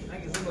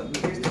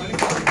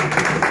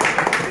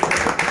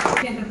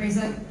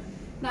 என்டர்பிரைசர்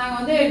நாங்கள்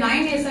வந்து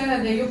 9 years-ஆக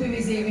அந்த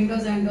UPVC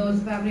Windows and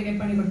doors fabricate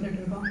பண்ணி கொடுத்துட்டு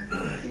இருக்கோம்.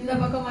 இந்த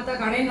பக்கம் பார்த்தா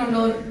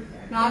கடைநல்லூர்,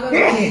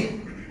 நாகர்கோவில்,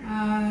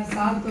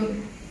 சாத்தூர்,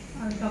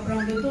 அதுக்கப்புறம்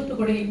வந்து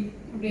தூத்துக்குடி.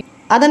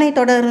 அதனைத்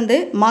தொடர்ந்து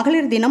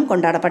மகளிர் தினம்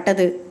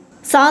கொண்டாடப்பட்டது.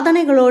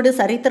 சாதனைகளோடு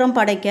சரித்திரம்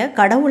படைக்க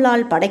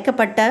கடவுளால்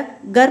படைக்கப்பட்ட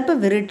கர்ப்ப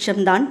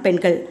விருட்சம்தான்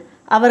பெண்கள்.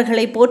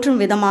 அவர்களை போற்றும்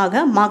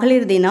விதமாக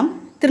மகளிர் தினம்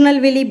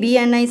திருநெல்வேலி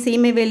BNI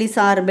சீமைவேலி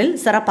சார்பில்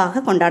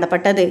சிறப்பாக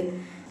கொண்டாடப்பட்டது.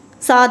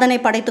 சாதனை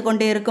படைத்து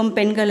கொண்டிருக்கும்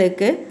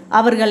பெண்களுக்கு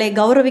அவர்களை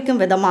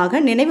கௌரவிக்கும்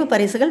விதமாக நினைவு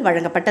பரிசுகள்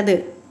வழங்கப்பட்டது.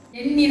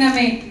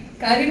 எண்ணினமே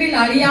கருவில்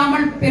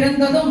அழியாமல்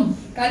பிறந்ததும்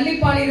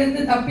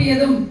கள்ளிப்பாலிருந்து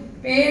தப்பியதும்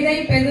பேதை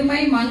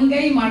பெருமை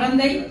மங்கை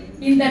மடந்தை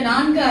இந்த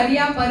 4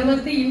 அறியா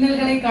பருவத்து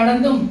இன்னல்களை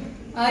கடந்தும்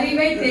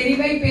அறிவை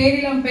தெரிவை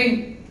பேரிளம் பெண்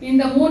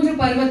இந்த 3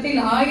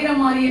 பருவத்தில்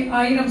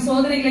 1000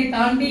 சோதனைகளை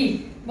தாண்டி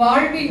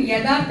வாழ்வின்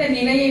யதார்த்த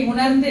நிலையை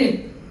உணர்ந்து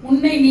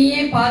உன்னை நீயே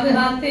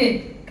பாதுகாத்து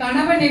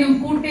கணவன் எனும்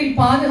கூட்டில்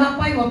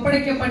பாதுகாப்பாய்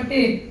ஒப்படைக்கப்பட்டு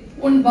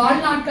உன்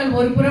வாழ்நாட்கள்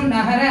ஒரு புறம்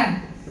நகர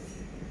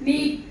நீ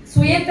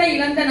சுயத்தை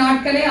இழந்த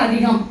நாட்களே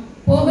அதிகம்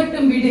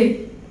போகட்டும் விடு.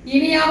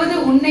 இனியாவது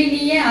உன்னை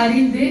நீயே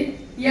அறிந்து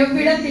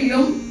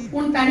எவ்விடத்திலும்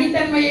உன்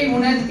தனித்தன்மையை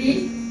உணர்த்தி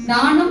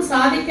நானும்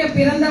சாதிக்க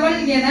பிறந்தவள்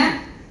என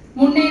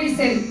முன்னேறி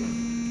செல்.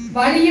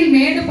 வழியில்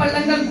மேடு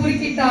பள்ளங்கள்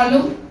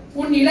குறுக்கிட்டாலும்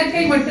உன்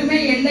இலக்கை மட்டுமே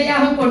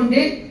எல்லையாக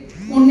கொண்டு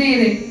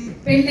முன்னேறு.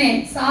 பெண்ணே,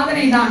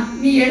 சாதனைதான்.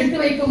 நீ எடுத்து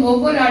வைக்கும்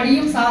ஒவ்வொரு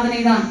அடியும்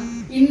சாதனைதான்.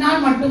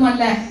 இந்நாள்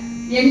மட்டுமல்ல,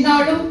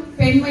 எந்நாளும்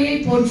பெண்மையை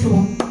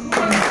போற்றுவோம்.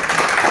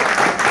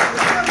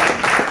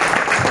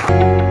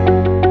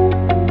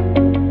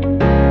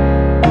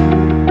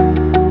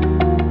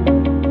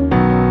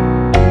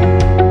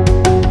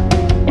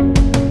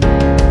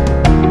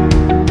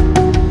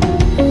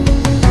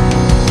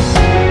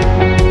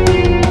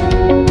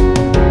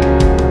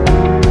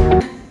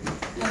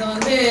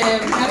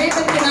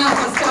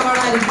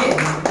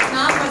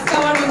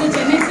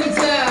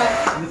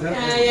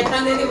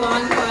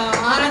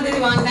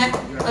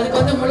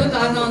 அதுக்கு முழு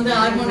காரணம்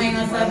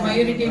ஹார்மோனைனா சார்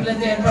மயூரி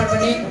டீம்லேருந்து ஏற்பாடு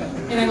பண்ணி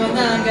எனக்கு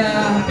அங்கே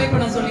அப்ளை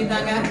பண்ண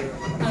சொல்லியிருந்தாங்க.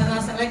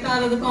 நான் செலக்ட்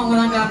ஆகிறதுக்கும் அவங்க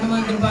தான் காரணமாக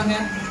இருந்திருப்பாங்க.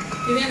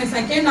 இது எனக்கு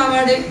செகண்ட்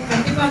அவார்டு.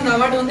 கண்டிப்பாக அந்த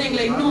அவார்டு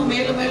எங்களை இன்னும்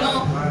மேலும் மேலும்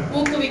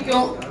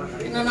ஊக்குவிக்கும்.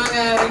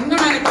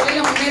 நாங்கள்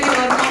தொழில முன்னேறி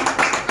வரணும்.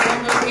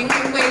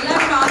 உங்கள்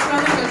எல்லாருக்கும்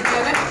ஆசீர்வாதம் எங்களுக்கு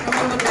தேவை.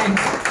 ரொம்ப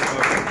தேங்க்ஸ்.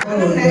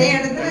 நிறைய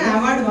இடத்துல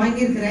அவார்டு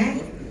வாங்கியிருக்கிறேன்.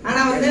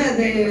 ஆனா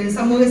அது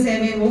சமூக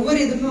சேவை ஒவ்வொரு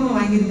இதுக்கும்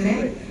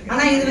வாங்கியிருக்கிறேன்.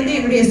 ஆனா இது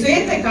என்னுடைய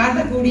சுயத்தை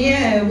காட்டக்கூடிய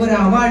ஒரு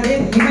அவார்டு.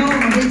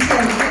 மிகவும் மகிழ்ச்சியா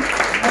இருக்கு.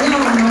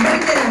 அதுவும்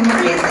மகளிர்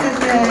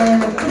தினத்தை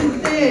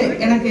குறித்து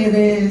எனக்கு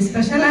இது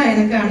ஸ்பெஷலா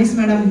எனக்கு அனிஸ்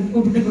மேடம்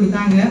கூப்பிட்டு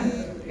கொடுத்தாங்க.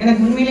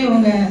 எனக்கு உண்மையிலே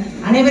உங்க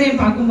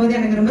அனைவரையும் பார்க்கும்போது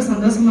எனக்கு ரொம்ப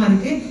சந்தோஷமா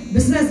இருக்கு.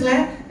 பிசினஸ்ல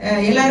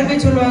எல்லாருமே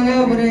சொல்லுவாங்க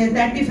ஒரு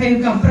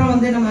 35க்கு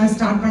அப்புறம் நம்ம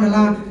ஸ்டார்ட்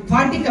பண்ணலாம்,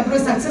 40க்கு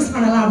அப்புறம் சக்சஸ்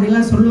பண்ணலாம்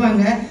அப்படின்லாம்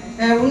சொல்லுவாங்க.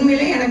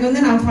 உண்மையிலே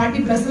எனக்கு நான்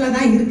 40+ல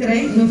தான்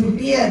இருக்கிறேன். இன்னும்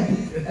 50 இயர்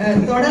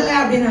தொடலை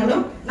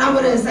அப்படின்னாலும் நான்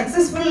ஒரு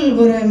சக்சஸ்ஃபுல்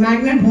ஒரு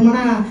மேக்னட்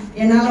உமனா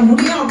என்னால்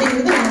முடியும்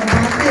அப்படிங்கிறது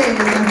பார்த்து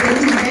நான்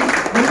தெரிஞ்சுக்கிட்டேன்.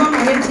 ரொம்ப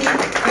மகிழ்ச்சி.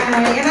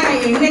 ஏன்னா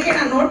இன்னைக்கே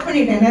நான் நோட்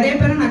பண்ணிட்டேன், நிறைய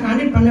பேரை நான்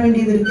கான்டாக்ட் பண்ண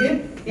வேண்டியது இருக்கு.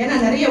 ஏன்னா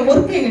நிறைய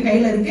ஒர்க் எங்கள்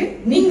கையில் இருக்கு.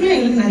 நீங்களும்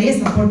எங்களுக்கு நிறைய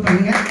சப்போர்ட்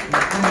பண்ணுங்க.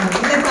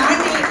 இதை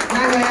தாண்டி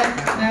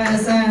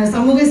நாங்கள்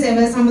சமூக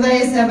சேவை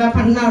சமுதாய சேவை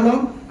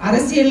பண்ணாலும்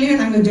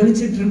அரசியல்லையும் நாங்கள்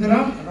ஜொலிச்சுட்டு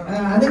இருக்கிறோம்.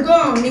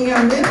 அதுக்கும் நீங்க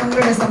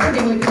உங்களோட சப்போர்ட்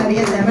எங்களுக்கு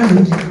நிறைய தேவை.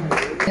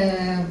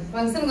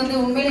 ஃபங்க்ஷன்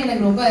உண்மையில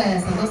எனக்கு ரொம்ப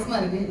சந்தோஷமா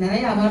இருக்கு.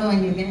 நிறைய அவார்டு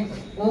வாங்கியிருக்கேன்.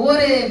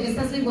 ஒவ்வொரு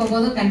பிசினஸ்லயும்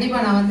போகும்போதும் கண்டிப்பா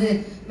நான்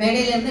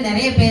மேடையில இருந்து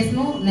நிறைய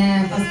பேசணும்,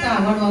 ஃபர்ஸ்ட்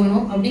அவார்டு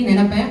வாங்கணும் அப்படின்னு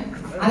நினைப்பேன்.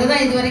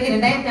 அதுதான் இது வரைக்கும்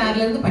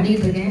 2006ல இருந்து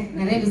பண்ணிட்டு இருக்கேன்.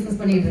 நிறைய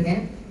பிசினஸ் பண்ணிட்டு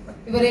இருக்கேன்.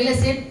 இப்போ ரியல்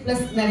எஸ்டேட்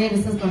பிளஸ் நிறைய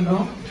பிசினஸ்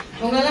பண்றோம்.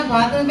 உங்களெல்லாம்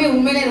பார்த்ததுமே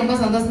உண்மையிலே ரொம்ப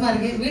சந்தோஷமா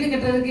இருக்கு. வீடு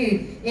கட்டுறதுக்கு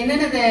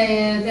என்னென்ன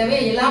தேவை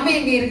எல்லாமே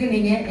இங்க இருக்கு.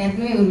 நீங்க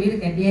ஏற்கனவே ஒரு வீடு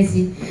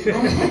கட்டியாச்சு.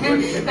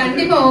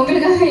 கண்டிப்பா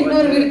உங்களுக்காக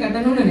இன்னொரு வீடு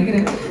கட்டணும்னு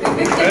நினைக்கிறேன்.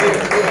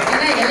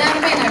 ஏன்னா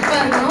எல்லாருமே நட்பா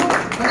இருக்கணும்,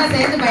 ஒன்னா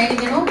சேர்ந்து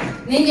பயணிக்கணும்.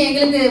 நீங்க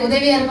எங்களுக்கு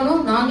உதவியா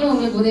இருக்கணும், நாங்களும்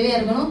உங்களுக்கு உதவியா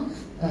இருக்கணும்.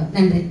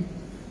 நன்றி.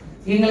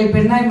 எங்களை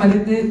பெண்ணாய்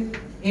மதித்து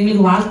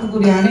எங்களுக்கு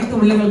வாழ்த்துக்குரிய அனைத்து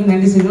உள்ளங்களுக்கும்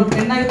நன்றி செய்கிறோம்.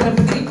 பெண்ணாய்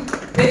பிறப்பதில்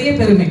பெரிய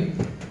பெருமை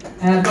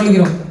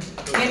கொள்கிறோம்.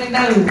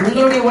 ஏனென்றால்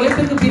உங்களுடைய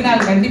உழைப்புக்கு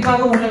பின்னால்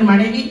கண்டிப்பாக உங்கள்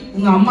மனைவி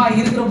உங்க அம்மா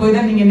இருக்கிற போய்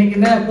தான் நீங்க இன்னைக்கு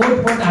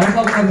போட்டு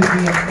அழகா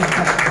உட்காந்துருக்கீங்க.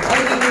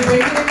 அது நீங்க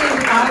பெண்களுக்கு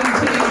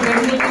ஆரம்பிச்சு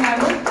பெண்களுக்கு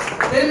நானும்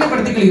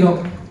பெருமைப்படுத்திக் கொள்கிறோம்.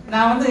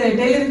 நான்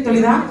டெய்லரிங்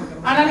தொழில் தான்,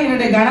 ஆனாலும்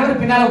என்னுடைய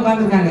கணவர் பின்னால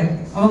உட்காந்துருக்காங்க.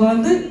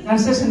 அவங்க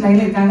கன்ஸ்ட்ரக்ஷன்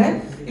லைன்ல இருக்காங்க.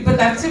 இப்ப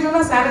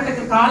தற்சமயமா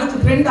சேரத்துக்கு காலேஜ்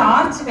ஃப்ரெண்ட்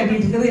ஆர்ச்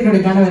கட்டிட்டு இருக்கிறது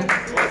என்னுடைய கணவர்.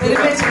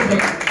 பெருமையா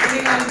சொல்றேன்.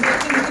 என்னுடைய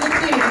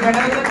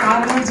கணவர்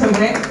காரணம்னு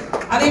சொல்றேன்.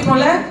 அதே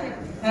போல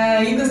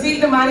இந்த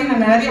சீட்டு மாதிரி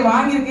நான் நிறைய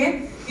வாங்கியிருக்கேன்.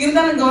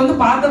 இருந்தாலும் இங்க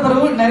பார்த்த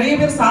பிறகு நிறைய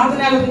பேர்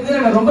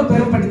சாதனையாளருக்கு நான் ரொம்ப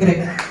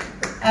பெருமைப்பட்டுக்கிறேன்.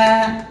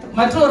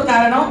 மற்றொரு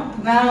காரணம்,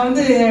 நான்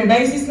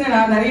டைசிஸ்ல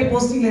நான் நிறைய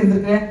போஸ்டிங்ல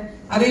இருந்திருக்கேன்.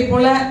 அதே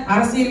போல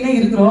அரசியல்ல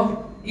இருக்கிறோம்.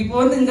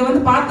 இப்போ இங்க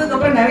பார்த்ததுக்கு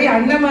அப்புறம் நிறைய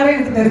அண்ணன் மாதிரி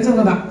எனக்கு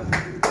தெரிஞ்சவங்க தான்.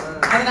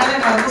 அதனால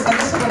நான் ரொம்ப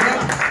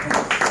சந்தோஷப்படுறேன்.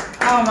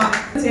 ஆமா,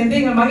 சேர்ந்து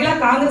எங்க மகிழா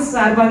காங்கிரஸ்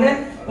சார்பாக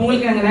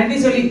உங்களுக்கு நாங்க நன்றி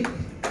சொல்லி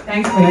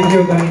தேங்க்ஸ்.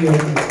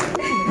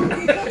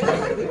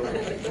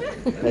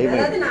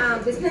 அதாவது நான்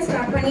பிசினஸ்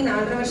ஸ்டார்ட் பண்ணி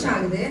 4.5 வருஷம்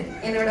ஆகுது.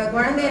 என்னோட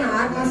குழந்தைய நான்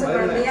 6 மாசம்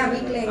குழந்தையா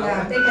வீட்டுல எங்க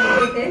அத்தைட்ட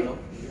கேட்டு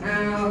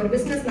ஒரு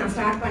பிசினஸ் நான்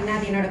ஸ்டார்ட் பண்ணேன்.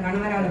 அது என்னோட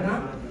கணவரால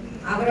தான்,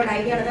 அவரோட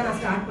ஐடியால தான் நான்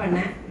ஸ்டார்ட்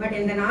பண்ணேன். பட்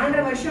இந்த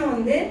 4.5 வருஷம்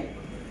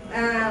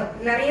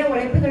நிறைய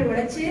உழைப்புகள்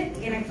உழைச்சு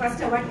எனக்கு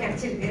ஃபர்ஸ்ட் அவார்ட்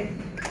கிடைச்சிருக்கு.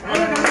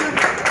 ரொம்ப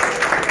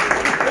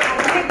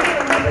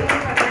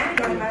பெருமைப்படுறேன்.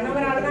 என்னோட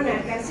கணவரால தான்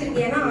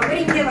கிடைச்சிருக்கு. ஏன்னா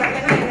அவர் இங்க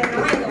வரலன்னா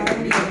என்னால இங்க வர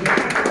முடியாது.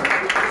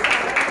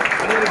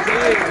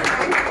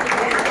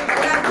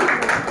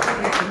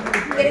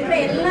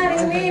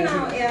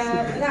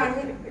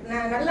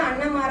 நல்ல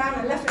அண்ணமாரா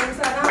நல்ல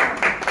ஃப்ரெண்ட்ஸாக தான்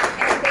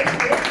எனக்கு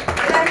தெரியுது.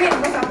 எல்லாருமே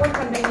ரொம்ப சப்போர்ட்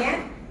பண்ணுறீங்க,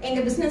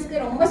 எங்கள்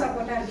பிஸ்னஸ்க்கு ரொம்ப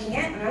சப்போர்ட்டாக இருக்கீங்க.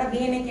 அதனால்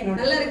பிஎன்ஐக்கு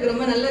நல்லா இருக்கு,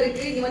 ரொம்ப நல்லா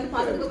இருக்கு. இங்கே வந்து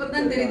பார்த்ததுக்கு அப்புறம்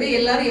தான் தெரியுது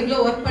எல்லாரும் எவ்வளோ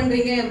ஒர்க்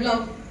பண்ணுறீங்க, எவ்வளோ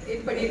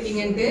இது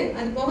பண்ணியிருக்கீங்கன்ட்டு.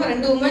 அது போக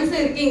 2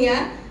 உமன்ஸும் இருக்கீங்க,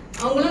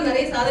 அவங்களும்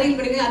நிறைய சாதனை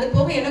பண்ணிருக்காங்க. அது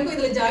போக எனக்கும்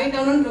இதுல ஜாயின்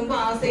ஆகணும்னு ரொம்ப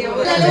ஆசை.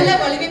 அளவுல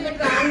வலிமை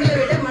பெற்ற ஆண்களை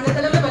விட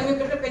மனதளவுல வலிமை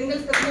பெற்ற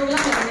பெண்கள்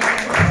சிறந்தவங்களாம்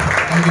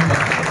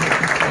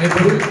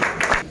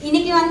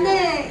இன்னைக்கு வந்து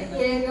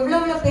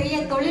எவ்வளவு பெரிய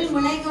தொழில்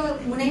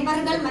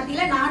முனைவர்கள்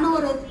மத்தியில நானும்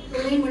ஒரு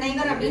தொழில்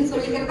முனைவர் அப்படின்னு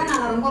சொல்லிக்கிறத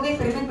நான் ரொம்பவே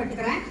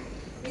பெருமைப்பட்டுக்கிறேன்.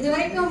 இது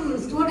வரைக்கும்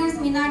ஸ்டூடெண்ட்ஸ்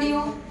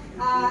முன்னாடியும்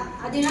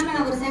அது இல்லாம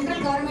நான் ஒரு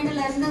சென்ட்ரல்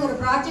கவர்மெண்ட்ல இருந்து ஒரு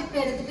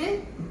ப்ராஜெக்ட் எடுத்துட்டு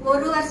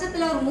ஒரு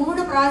வருஷத்துல ஒரு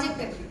 3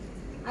 ப்ராஜெக்ட்,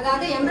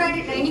 அதாவது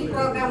எம்ப்ராய்டரி ட்ரைனிங்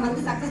ப்ரோக்ராம்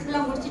வந்து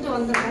சக்ஸஸ்ஃபுல்லாக முடிச்சுட்டு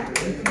வந்துடுறேன்.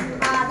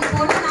 அது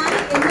போல நான்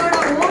என்னோட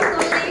ஓன்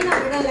தொழிலையும்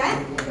நான் விடலை.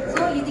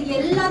 ஸோ இது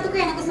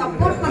எல்லாத்துக்கும் எனக்கு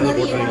சப்போர்ட்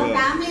பண்ணது என்னோட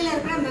ஃபேமிலியில்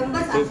இருக்கிற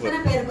மெம்பர்ஸ் அத்தனை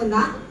பேருக்கும்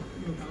தான்.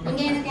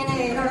 இங்கே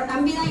என்னோட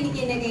தம்பி தான்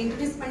இன்னைக்கு எனக்கு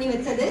இன்ட்ரடியூஸ் பண்ணி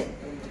வச்சது.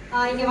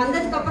 இங்கே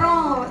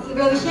வந்ததுக்கப்புறம்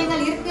இவ்வளோ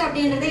விஷயங்கள் இருக்குது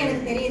அப்படின்றது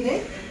எனக்கு தெரியுது.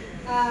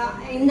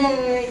 இந்த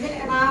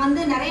இதில் நான்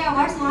வந்து நிறைய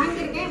அவார்ட்ஸ்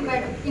வாங்கியிருக்கேன்,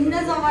 பட்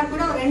இண்டஸ் அவார்ட்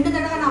கூட ஒரு 2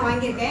 தடவை நான்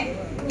வாங்கியிருக்கேன்.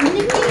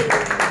 இன்னைக்கு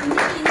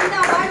இந்த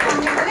அவார்ட்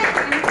வாங்கினதுல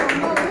எனக்கு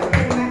ரொம்ப ஒரு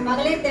பெருமை.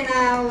 மகளிர்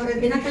தின ஒரு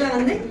தினத்துல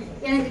வந்து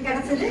எனக்கு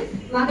கிடைச்சது,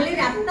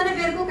 மகளிர் அத்தனை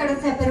பேருக்கும்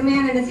கிடைச்ச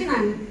பெருமையா நினைச்சு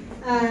நான்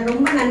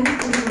ரொம்ப நன்றி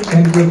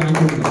சொல்லுவேன்.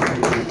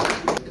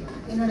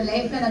 என்னோட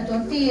லைஃப்ல நான்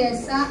 20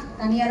 இயர்ஸா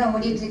தனியாக தான்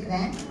ஓடிட்டு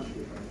இருக்கிறேன்.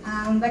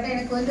 பட்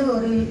எனக்கு வந்து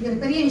ஒரு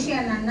பெரிய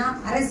விஷயம் என்னன்னா,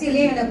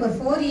 அரசியலே எனக்கு ஒரு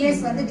 4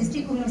 இயர்ஸ் வந்து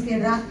டிஸ்ட்ரிக்ட் உமன்ஸ்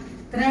லீடரா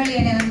திருநெல்வேலி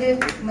என்னை வந்து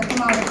மொத்த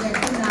மாவட்டத்தில்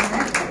எடுத்துருந்தாங்க.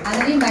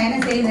 அதுலேயும்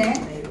பயணம் செய்தேன்.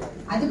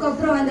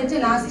 அதுக்கப்புறம் வந்துட்டு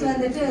லாஸ்ட்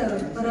வந்துட்டு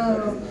ஒரு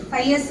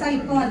 5 இயர்ஸா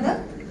இப்போ வந்து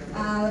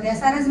ஒரு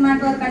எஸ்ஆர்எஸ்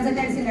மேட் ஒரு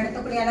கன்சல்டன்சி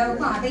நடத்தக்கூடிய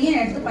அளவுக்கும் அதையும்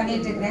எடுத்து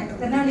பண்ணிட்டு இருக்கிறேன்.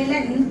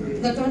 திருநெல்வேலியில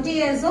இந்த 20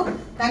 இயர்ஸும்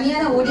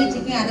தனியாக ஓடிட்டு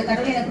இருக்கேன். அது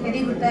கடவுள் எனக்கு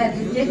பெரிய கொடுத்தா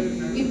இருந்துச்சு.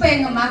 இப்போ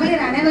எங்க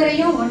மகளிர்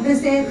அனைவரையும் ஒன்று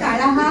சேர்த்து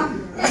அழகா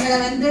எங்களை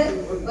வந்து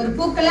ஒரு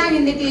பூக்கெல்லாம்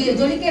இன்னைக்கு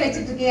ஜொலிக்க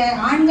வச்சுட்டு இருக்க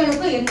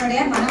ஆண்களுக்கும்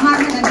என்னுடைய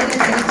மனமார்ந்த நன்றிகளை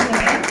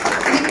தெரிவிச்சுக்கிறேன்.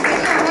 எனக்கு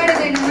பெரிய அவார்டு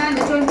வேணும்னா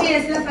இந்த 20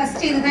 இயர்ஸ்ல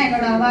ஃபர்ஸ்ட் இதுதான்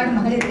என்னோட அவார்டு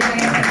மகளிருக்கு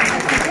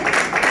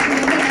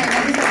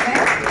நன்றி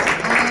சொல்றேன்.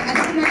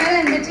 அதுக்கு மேல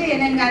வந்துட்டு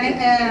எனக்கு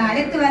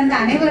அழைத்து வந்த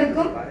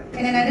அனைவருக்கும்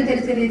என்ன நன்றி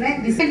தெரிவிச்சிருக்கிறேன்.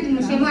 ரிசல்ட்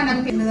விஷயமா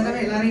நமக்கு இந்த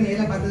தடவை எல்லாரையும்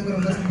நேரில் பார்த்ததுக்கு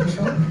ரொம்ப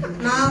சந்தோஷம்.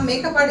 நான்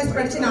மேக்கப் ஆர்டிஸ்ட்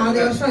படிச்சு 4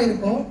 வருஷம்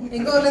இருக்கும்.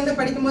 எங்க ஊர்ல இருந்து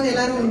படிக்கும்போது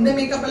எல்லாரும் இந்த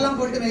மேக்கப் எல்லாம்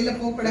போட்டு வெளியில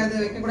போகக்கூடாது,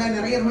 வைக்கக்கூடாது,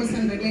 நிறைய ரூல்ஸ்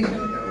அண்ட்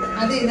ரெகுலேஷன்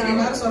அது இதை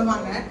எல்லாரும்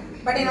சொல்லுவாங்க.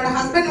 பட் என்னோட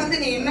ஹஸ்பண்ட் வந்து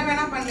நீ என்ன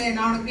வேணா பண்ணு,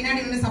 நான் உனக்கு பின்னாடி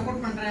வந்து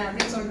சப்போர்ட் பண்றேன்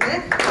அப்படின்னு சொல்லிட்டு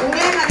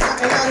உங்களே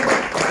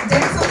எல்லாருக்கும்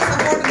ஜென்ஸ் வந்து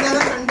சப்போர்ட்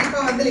இருந்தாதான்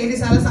கண்டிப்பா வந்து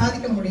லேடிஸால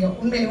சாதிக்க முடியும்.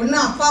 உண்மையில ஒண்ணு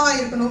அப்பாவா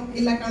இருக்கணும்,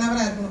 இல்ல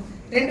கணவரா இருக்கணும்.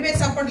 2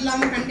 பேர் சப்போர்ட்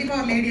இல்லாம கண்டிப்பா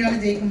ஒரு லேடியால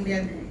ஜெயிக்க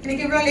முடியாது.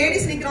 இன்னைக்கு இவ்வளவு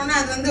லேடிஸ் நிக்கிறோம்னா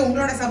அது வந்து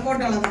உங்களோட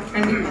சப்போர்ட்டால தான்.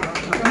 கண்டிப்பா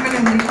ரொம்ப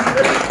நன்றி.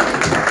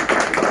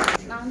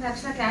 நான் வந்து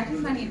ஆக்சுவலா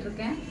கேட்டரிங் பண்ணிட்டு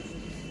இருக்கேன்.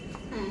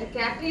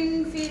 கேட்டரிங்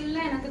ஃபீல்ட்ல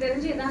எனக்கு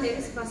தெரிஞ்சு இதான்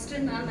லேடிஸ்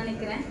ஃபர்ஸ்ட்னு நான்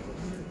நினைக்கிறேன்.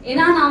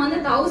 ஏன்னா நான் வந்து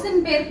 1000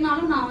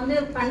 பேருக்குனாலும் நான் வந்து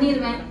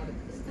பண்ணிடுவேன்.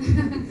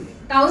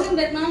 1000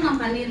 பேருக்குனாலும்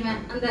நான் பண்ணிடுவேன்.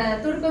 அந்த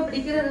துடுப்பை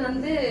பிடிக்கிறது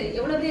வந்து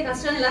எவ்வளவு பெரிய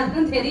கஷ்டம்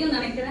எல்லாருக்கும் தெரியும்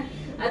நினைக்கிறேன்.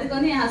 அதுக்கு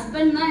வந்து என்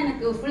ஹஸ்பண்ட் தான்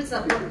எனக்கு ஃபுல்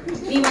சப்போர்ட்.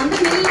 நீ வந்து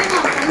நில்லு,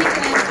 நான்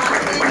பண்ணிக்கிறேன்,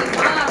 பார்த்துக்கிறேன், நீ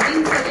வா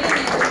அப்படின்னு சொல்லி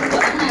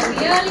நான்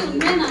ரியலி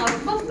உண்மையை நான்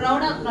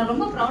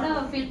ரொம்ப ப்ரௌடா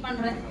ஃபீல்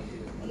பண்றேன்.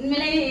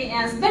 உண்மையிலே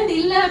என் ஹஸ்பண்ட்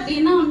இல்லை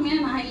அப்படின்னா உண்மையா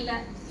நான் இல்லை.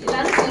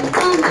 எல்லாரும்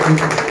சொல்றாங்க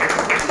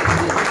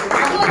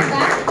ஒரு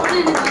பேக் போன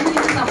எனக்கு வந்து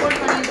இன்னும்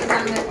சப்போர்ட் பண்ணிட்டு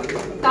இருக்காங்க.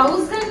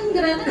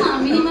 1000ங்கிறது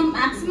நான் மினிமம்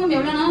மேக்ஸிமம்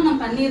எவ்வளவு நாளும்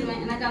நான்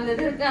பண்ணிடுவேன். எனக்கு அந்த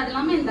இது இருக்கு. அது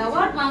இல்லாம இந்த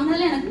அவார்ட்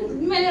வாங்கினதுல எனக்கு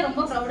உண்மையிலேயே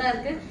ரொம்ப ப்ரௌடா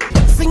இருக்கு.